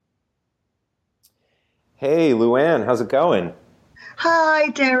Hey, Luann, how's it going? Hi,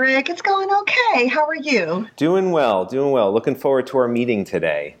 Derek. It's going okay. How are you? Doing well, doing well. Looking forward to our meeting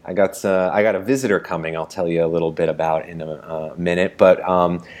today. I got a visitor coming. I'll tell you a little bit about in a minute. But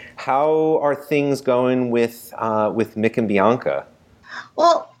how are things going with Mick and Bianca?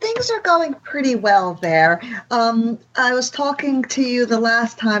 Well, things are going pretty well there. I was talking to you the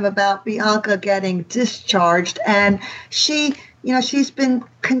last time about Bianca getting discharged, and she's been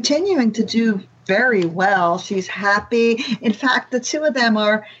continuing to do very well. She's happy. In fact, the two of them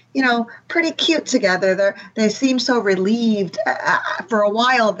are, pretty cute together. They seem so relieved. For a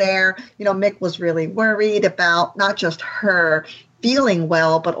while there, Mick was really worried about not just her feeling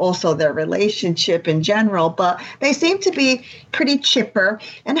well, but also their relationship in general. But they seem to be pretty chipper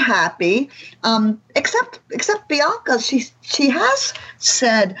and happy. Except Bianca, she has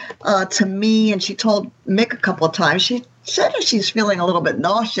said to me, and she told Mick a couple of times. She said that she's feeling a little bit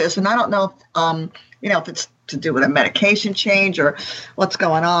nauseous, and I don't know if it's to do with a medication change or what's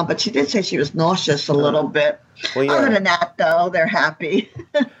going on. But she did say she was nauseous a little bit. Well, yeah. Other than that, though, they're happy.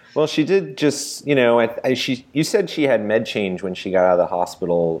 Well, she did just, you said she had med change when she got out of the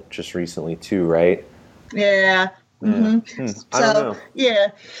hospital just recently too, right? Yeah. Mm-hmm. I don't know. Yeah,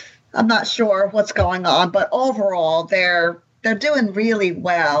 I'm not sure what's going on, but overall, they're doing really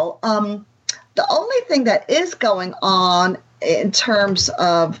well. The only thing that is going on in terms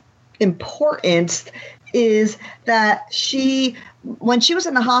of importance is that when she was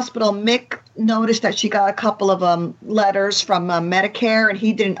in the hospital, Mick noticed that she got a couple of letters from Medicare, and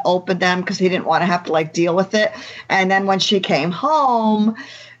he didn't open them because he didn't want to have to deal with it. And then when she came home,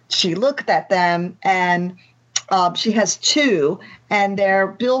 she looked at them, and she has two, and they're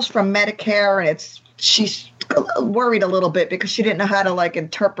bills from Medicare, and she's worried a little bit because she didn't know how to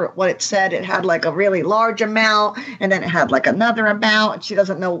interpret what it said. It had a really large amount, and then it had another amount, and she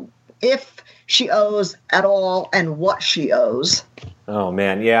doesn't know if she owes at all and what she owes. Oh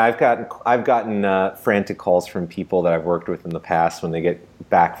man, yeah, I've gotten frantic calls from people that I've worked with in the past when they get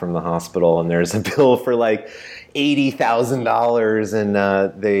back from the hospital and there's a bill for $80,000 and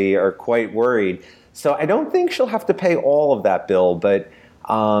they are quite worried. So I don't think she'll have to pay all of that bill, but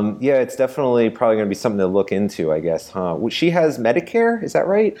yeah, it's definitely probably going to be something to look into, I guess, huh? She has Medicare, is that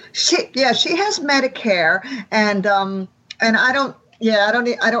right? She has Medicare, and I don't. Yeah,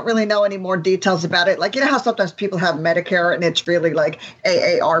 I don't really know any more details about it. How sometimes people have Medicare and it's really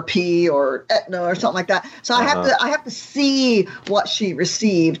AARP or Aetna or something like that. So I have to see what she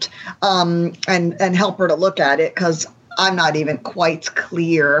received, and help her to look at it because I'm not even quite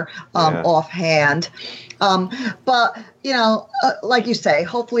clear offhand. But like you say,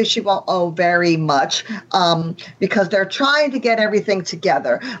 hopefully she won't owe very much, because they're trying to get everything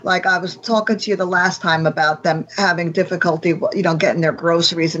together. I was talking to you the last time about them having difficulty, getting their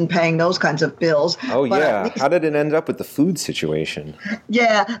groceries and paying those kinds of bills. Oh, but yeah. How did it end up with the food situation?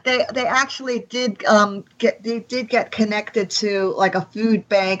 Yeah, they actually did get connected to a food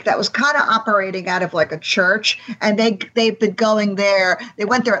bank that was kind of operating out of a church, and they've been going there. They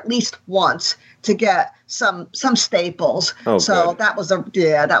went there at least once to get some staples. Oh, so good. that was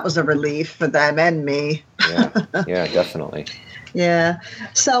a relief for them and me. Yeah, definitely. Yeah.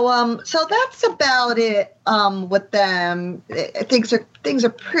 So that's about it with them. Things are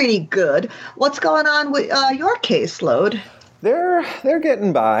pretty good. What's going on with your caseload? They're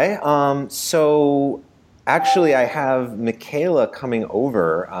getting by. So actually, I have Michaela coming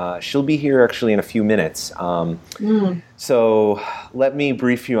over. She'll be here actually in a few minutes. So let me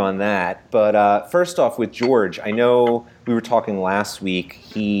brief you on that. But first off, with George, I know we were talking last week.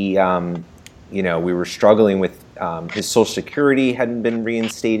 We were struggling with his Social Security hadn't been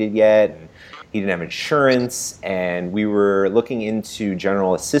reinstated yet. And he didn't have insurance, and we were looking into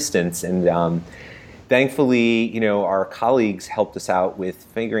general assistance. And thankfully, our colleagues helped us out with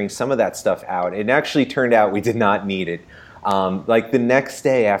figuring some of that stuff out. It actually turned out we did not need it. The next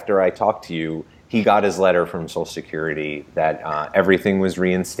day after I talked to you, he got his letter from Social Security that everything was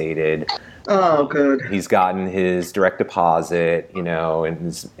reinstated. Oh, good. He's gotten his direct deposit,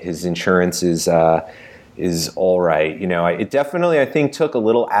 and his insurance is all right. It definitely, I think, took a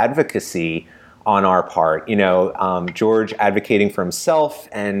little advocacy on our part, George advocating for himself,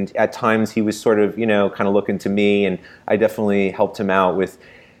 and at times he was sort of, kind of looking to me, and I definitely helped him out with,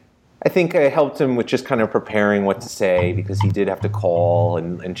 I think I helped him with just kind of preparing what to say, because he did have to call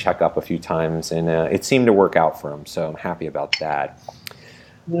and check up a few times, and it seemed to work out for him, so I'm happy about that.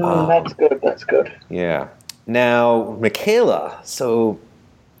 That's good. Yeah. Now, Michaela. So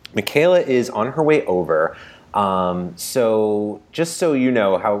Michaela is on her way over. So just so you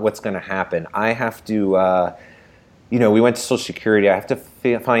know what's going to happen, I have to, we went to Social Security. I have to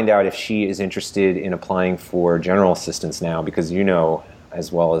find out if she is interested in applying for general assistance now, because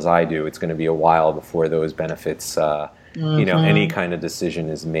as well as I do, it's going to be a while before those benefits, any kind of decision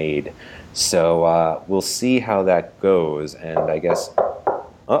is made. So we'll see how that goes. And I guess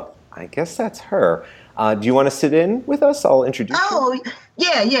that's her. Do you want to sit in with us? I'll introduce you. Oh,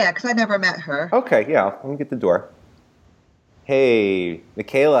 yeah, because I never met her. Okay, yeah, let me get the door. Hey,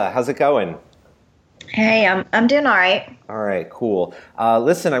 Michaela, how's it going? Hey, I'm doing all right. All right, cool.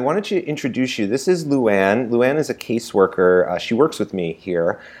 Listen, I wanted to introduce you. This is Luann. Luann is a caseworker. She works with me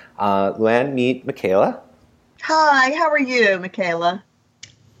here. Luann, meet Michaela. Hi, how are you, Michaela?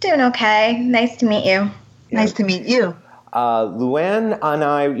 Doing okay. Nice to meet you. Yeah. Nice to meet you. Luann and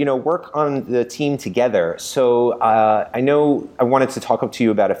I, work on the team together. So I wanted to talk up to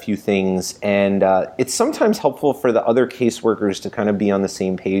you about a few things, and it's sometimes helpful for the other caseworkers to kind of be on the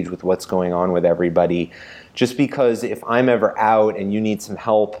same page with what's going on with everybody. Just because if I'm ever out and you need some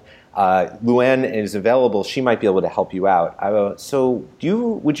help, Luann is available. She might be able to help you out. So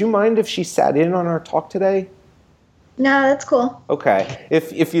would you mind if she sat in on our talk today? No, that's cool. Okay.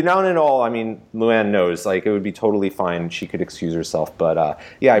 If you're not at all, I mean, Luann knows, it would be totally fine. She could excuse herself. But, I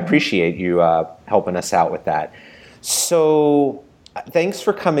appreciate you helping us out with that. So thanks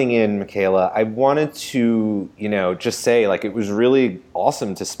for coming in, Michaela. I wanted to, just say, it was really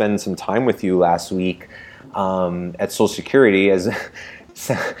awesome to spend some time with you last week at Social Security. As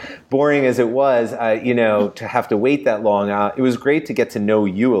boring as it was, to have to wait that long, it was great to get to know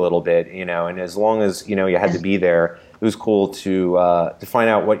you a little bit, and as long as, you had to be there, it was cool to find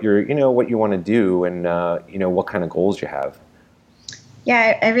out what what you want to do and, what kind of goals you have.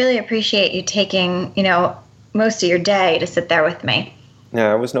 Yeah, I really appreciate you taking, most of your day to sit there with me.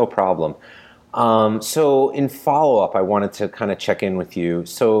 Yeah, it was no problem. So in follow-up, I wanted to kind of check in with you.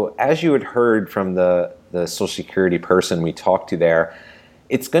 So as you had heard from the Social Security person we talked to there,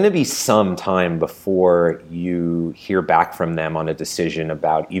 it's going to be some time before you hear back from them on a decision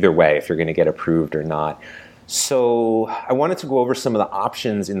about either way, if you're going to get approved or not. So I wanted to go over some of the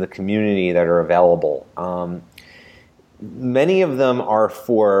options in the community that are available. Many of them are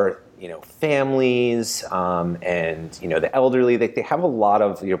for families and the elderly. They have a lot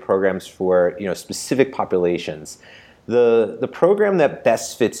of programs for specific populations. The program that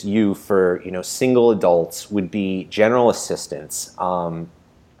best fits you for single adults would be general assistance.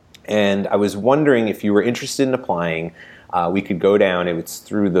 And I was wondering if you were interested in applying. We could go down. It's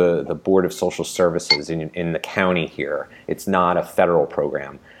through the Board of Social Services in the county here. It's not a federal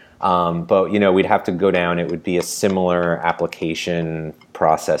program. But we'd have to go down. It would be a similar application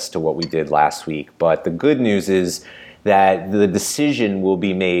process to what we did last week. But the good news is that the decision will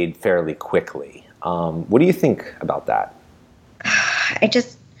be made fairly quickly. What do you think about that?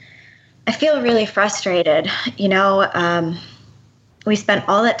 I feel really frustrated. We spent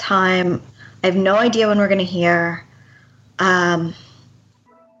all that time. I have no idea when we're going to hear.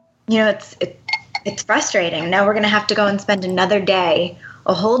 It's frustrating. Now we're going to have to go and spend another day,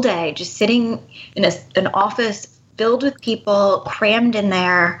 a whole day, just sitting in an office filled with people, crammed in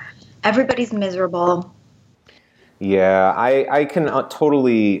there. Everybody's miserable. Yeah, I can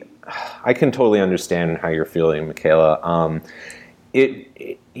totally understand how you're feeling, Michaela.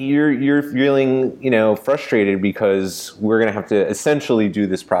 You're feeling, frustrated because we're going to have to essentially do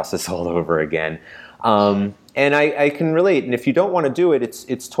this process all over again. And I can relate. And if you don't want to do it,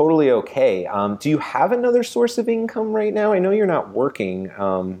 it's totally okay. Do you have another source of income right now? I know you're not working.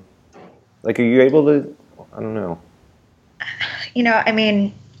 Are you able to? I don't know.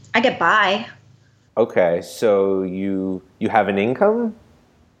 I get by. Okay, so you have an income?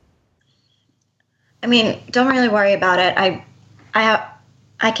 Don't really worry about it.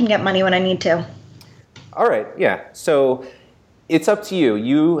 I can get money when I need to. All right, yeah. So it's up to you.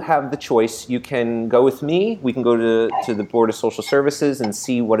 You have the choice. You can go with me. We can go to the Board of Social Services and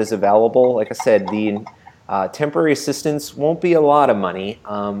see what is available. Like I said, the temporary assistance won't be a lot of money,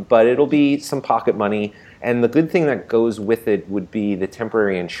 but it'll be some pocket money. And the good thing that goes with it would be the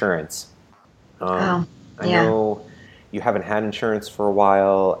temporary insurance. I know you haven't had insurance for a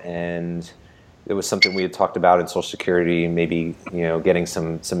while, and it was something we had talked about in Social Security, maybe getting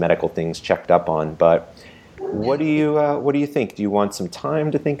some medical things checked up on. But what do you think? Do you want some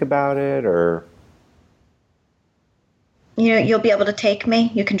time to think about it, or? You'll be able to take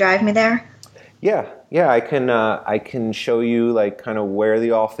me. You can drive me there. Yeah. I can show you kind of where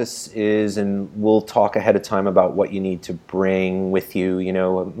the office is, and we'll talk ahead of time about what you need to bring with you.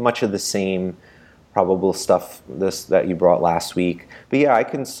 Much of the same probable stuff that you brought last week. But yeah, I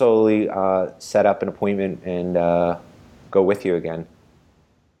can slowly set up an appointment and go with you again.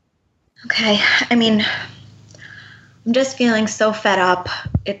 Okay. I'm just feeling so fed up.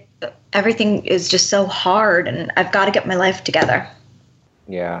 Everything is just so hard, and I've got to get my life together.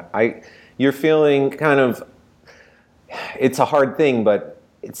 Yeah, you're feeling kind of, it's a hard thing, but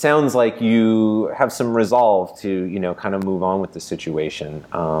it sounds like you have some resolve to, kind of move on with the situation.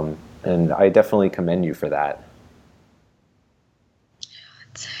 And I definitely commend you for that.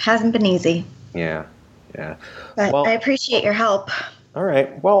 It hasn't been easy. Yeah. But I appreciate your help. All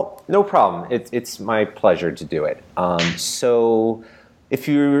right. Well, no problem. It's my pleasure to do it. So if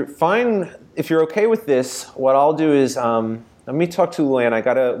you're okay with this, what I'll do is let me talk to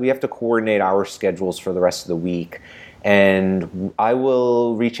Luann. We have to coordinate our schedules for the rest of the week, and I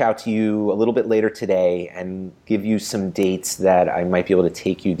will reach out to you a little bit later today and give you some dates that I might be able to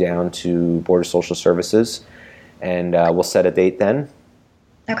take you down to Board of Social Services, and we'll set a date then.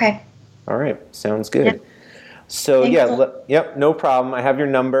 Okay. All right. Sounds good. Yep. So Thanks. yep, no problem. I have your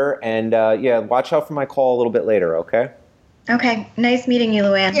number, and watch out for my call a little bit later, okay? Okay. Nice meeting you,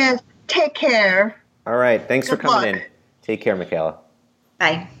 Luann. Yes, take care. All right. Thanks for Good coming luck. in. Take care, Michaela.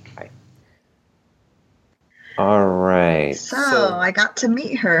 Bye. Bye. All right. So I got to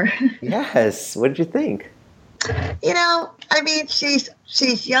meet her. Yes. What did you think?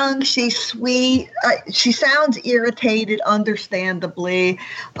 She's young, she's sweet. She sounds irritated, understandably.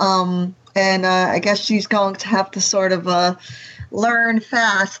 And I guess she's going to have to sort of learn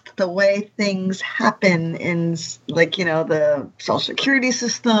fast the way things happen in, the Social Security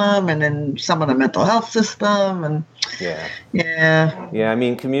system and in some of the mental health system. And Yeah, I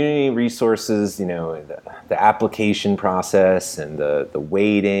mean, community resources, the application process and the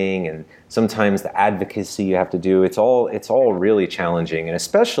waiting and sometimes the advocacy you have to do, it's all really challenging. And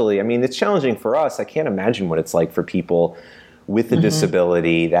especially, it's challenging for us. I can't imagine what it's like for people with a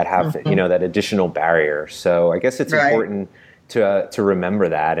disability that have, that additional barrier. So I guess it's important to remember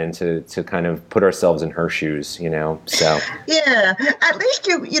that and to kind of put ourselves in her shoes, so. Yeah, at least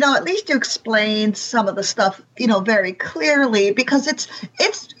you explained some of the stuff, very clearly, because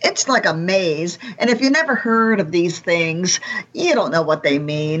it's like a maze. And if you never heard of these things, you don't know what they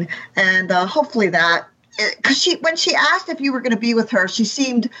mean. And hopefully that, because when she asked if you were going to be with her, she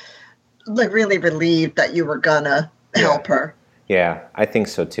seemed like really relieved that you were going to help her. Yeah, I think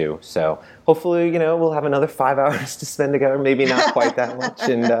so too. So hopefully, we'll have another 5 hours to spend together, maybe not quite that much.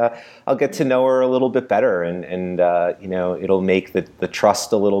 And I'll get to know her a little bit better and it'll make the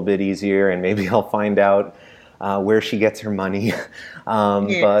trust a little bit easier. And maybe I'll find out where she gets her money.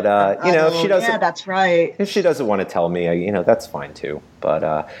 But, if she doesn't, that's right. If she doesn't want to tell me, that's fine too. But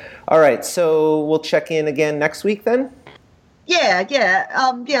all right, so we'll check in again next week then. Yeah.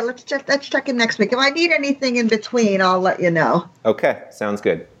 Let's check in next week. If I need anything in between, I'll let you know. Okay, sounds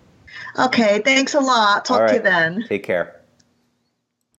good. Okay, thanks a lot. Talk to you then. Take care.